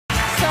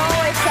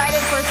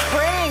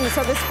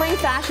So the spring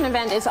fashion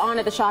event is on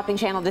at the Shopping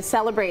Channel. To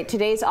celebrate,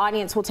 today's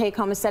audience will take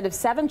home a set of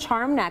 7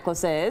 charm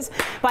necklaces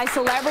by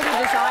celebrity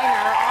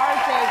designer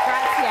RJ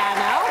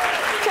Graziano.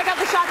 Check out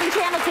the Shopping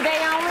Channel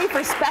today only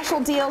for special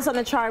deals on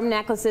the charm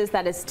necklaces.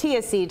 That is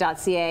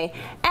tsc.ca.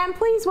 And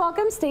please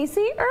welcome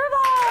Stacy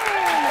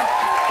Irvine.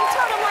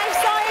 Total Life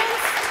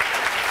Science.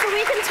 So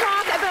we can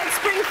talk about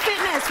spring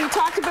fitness. We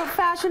talked about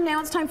fashion.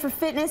 Now it's time for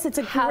fitness. It's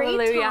a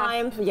great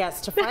time, yes,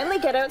 to finally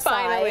get outside.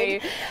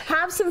 Finally.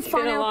 Have some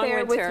fun out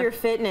there winter. with your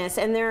fitness.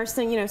 And there are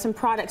some, some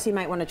products you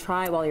might want to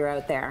try while you're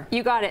out there.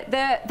 You got it.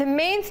 The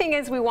main thing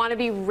is we want to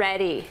be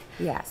ready.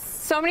 Yes.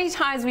 So many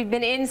times we've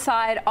been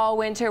inside all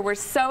winter. We're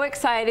so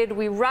excited.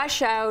 We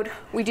rush out.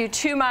 We do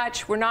too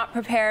much. We're not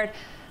prepared.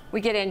 We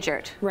get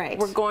injured. Right.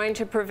 We're going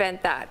to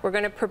prevent that. We're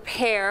going to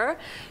prepare.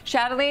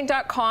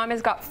 Chatelaine.com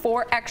has got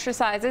 4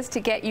 exercises to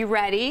get you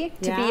ready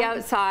to be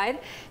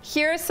outside.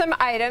 Here's some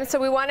items. So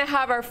we want to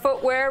have our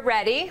footwear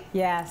ready.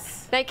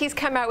 Yes. Nike's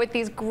come out with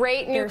these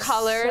great new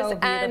colors so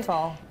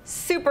beautiful. And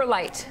super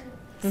light.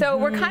 So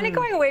we're kind of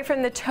going away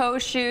from the toe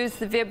shoes,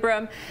 the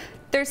Vibram.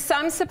 There's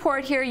some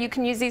support here. You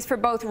can use these for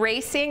both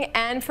racing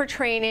and for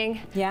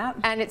training. Yeah.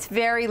 And it's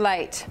very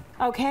light.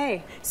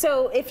 Okay,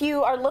 so if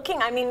you are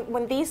looking, I mean,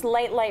 when these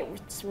light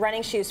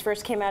running shoes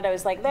first came out, I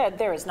was like,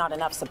 there is not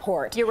enough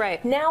support. You're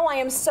right. Now I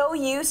am so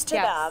used to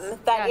them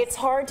that it's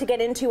hard to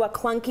get into a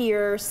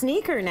clunkier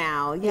sneaker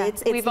now. Yeah.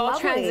 We've all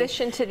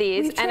transitioned to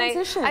these. We've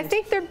transitioned. And I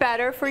think they're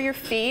better for your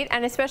feet,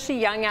 and especially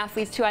young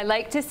athletes too. I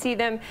like to see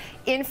them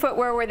in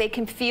footwear where they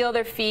can feel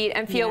their feet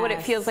and feel what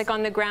it feels like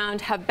on the ground,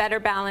 have better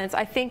balance.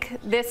 I think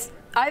this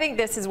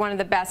is one of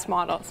the best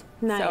models.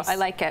 Nice. So I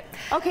like it.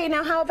 Okay,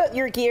 now how about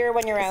your gear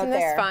when you're out there? Isn't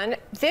this fun?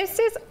 This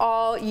is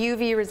all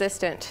UV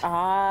resistant.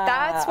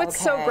 That's what's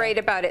so great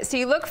about it. So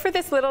you look for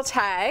this little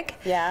tag.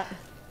 Yeah.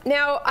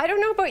 Now, I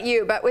don't know about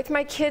you, but with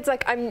my kids,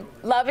 like, I'm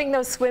loving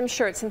those swim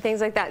shirts and things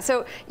like that.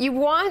 So you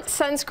want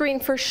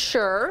sunscreen for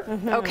sure,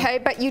 okay?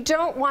 But you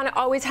don't want to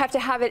always have to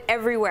have it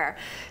everywhere.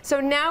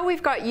 So now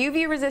we've got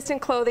UV resistant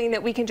clothing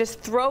that we can just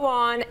throw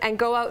on and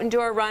go out and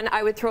do our run.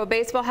 I would throw a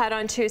baseball hat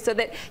on too, so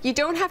that you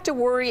don't have to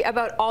worry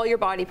about all your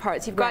body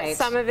parts. You've got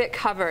some of it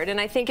covered.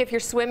 And I think if you're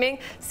swimming,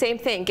 same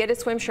thing. Get a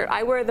swim shirt.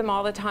 I wear them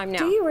all the time now.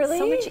 Do you really?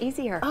 So much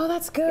easier. Oh,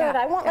 that's good.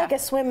 I want like a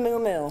swim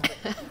moo-moo.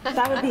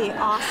 That would be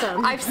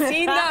awesome. I've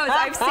seen those.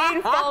 I've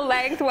seen full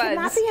length ones. Can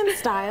that be in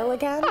style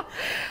again?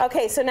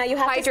 Okay, so now you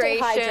have to stay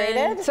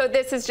hydrated. So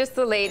this is just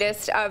the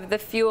latest of the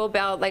fuel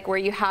belt, like where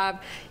you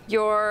have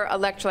your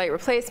electrolyte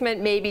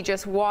replacement, maybe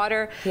just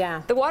water.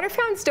 Yeah. The water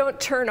fountains don't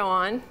turn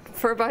on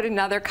for about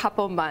another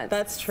couple months.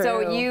 That's true.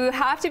 So you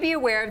have to be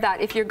aware of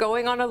that. If you're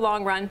going on a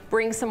long run,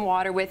 bring some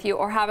water with you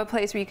or have a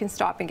place where you can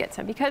stop and get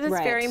some, because it's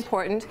very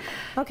important.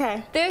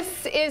 Okay.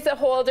 This is a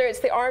holder. It's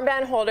the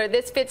armband holder.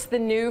 This fits the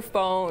new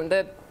phone,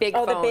 the big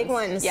phones. Oh, the big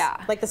ones. Yeah.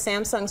 Like the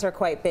Samsungs are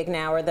quite big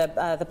now, or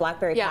the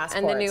BlackBerry Passports.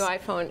 And the new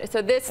iPhone.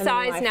 So this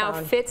size now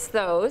fits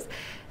those.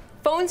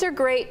 Phones are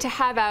great to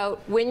have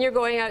out when you're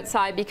going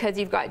outside because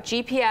you've got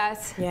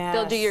GPS.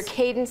 They'll do your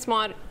cadence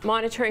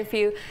monitoring for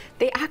you.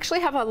 They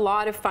actually have a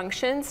lot of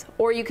functions,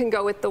 or you can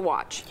go with the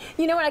watch.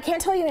 You know what, I can't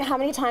tell you how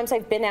many times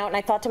I've been out and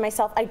I thought to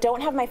myself, I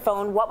don't have my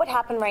phone. What would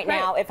happen right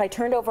now if I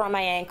turned over on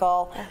my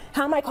ankle?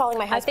 How am I calling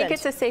my husband? I think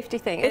it's a safety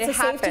thing. It's a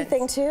safety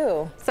thing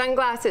too.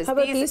 Sunglasses. How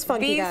about these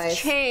funky guys? These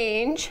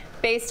change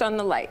based on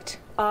the light.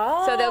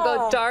 Oh. So they'll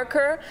go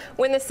darker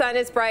when the sun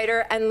is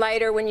brighter and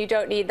lighter when you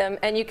don't need them,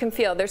 and you can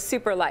feel they're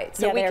super light.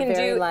 So we can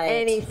do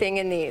anything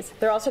in these.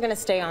 They're also going to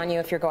stay on you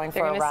if you're going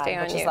for a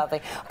ride, which is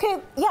lovely. Okay,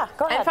 yeah,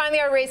 go ahead. And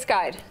finally, our race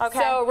guide. Okay.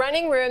 So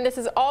running room, this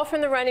is all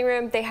from the running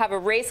room. They have a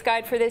race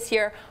guide for this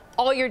year,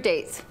 all your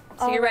dates.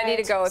 So you're ready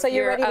to go if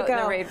you're out in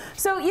the raid.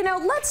 So,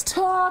 let's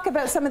talk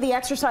about some of the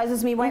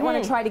exercises we might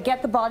want to try to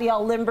get the body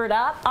all limbered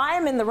up. I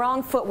am in the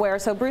wrong footwear,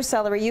 so Bruce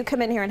Sellery, you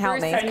come in here and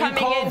help me. And you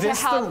call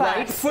this the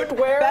right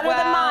footwear? Better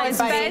than mine,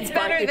 it's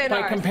better than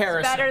ours. By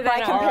comparison. By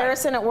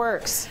comparison, it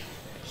works.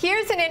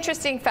 Here's an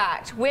interesting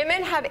fact.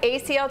 Women have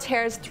ACL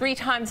tears 3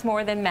 times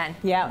more than men.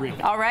 Yeah. Really?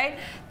 All right?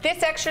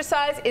 This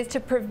exercise is to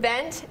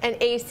prevent an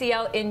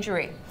ACL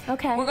injury.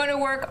 Okay. We're going to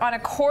work on a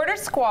quarter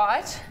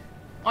squat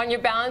on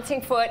your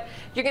balancing foot.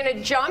 You're going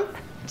to jump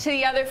to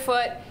the other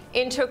foot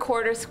into a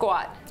quarter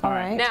squat. All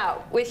right.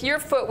 Now, with your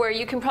footwear,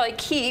 you can probably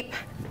keep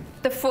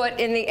the foot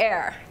in the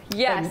air.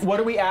 Yes. And what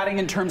are we adding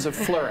in terms of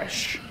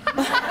flourish?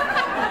 Like,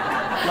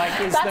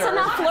 is That's there...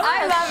 enough flourish.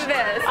 I love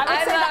this. I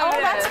would say that,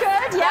 that's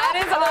good. Yeah. That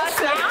is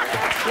awesome.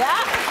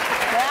 Yeah.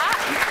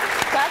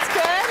 That's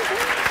good.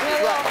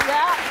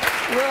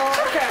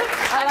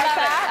 I like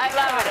that. I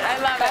love it. I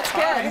love it. That's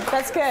good.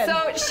 That's good.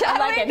 So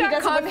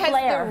Chatelaine.com has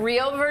the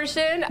real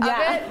version of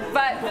it,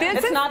 but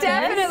this is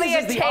definitely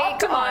a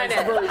take on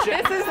it.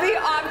 This is the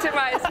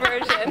optimized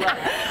version.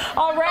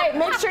 All right,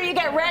 make sure you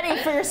get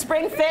ready for your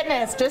spring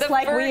fitness, just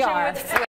like we are.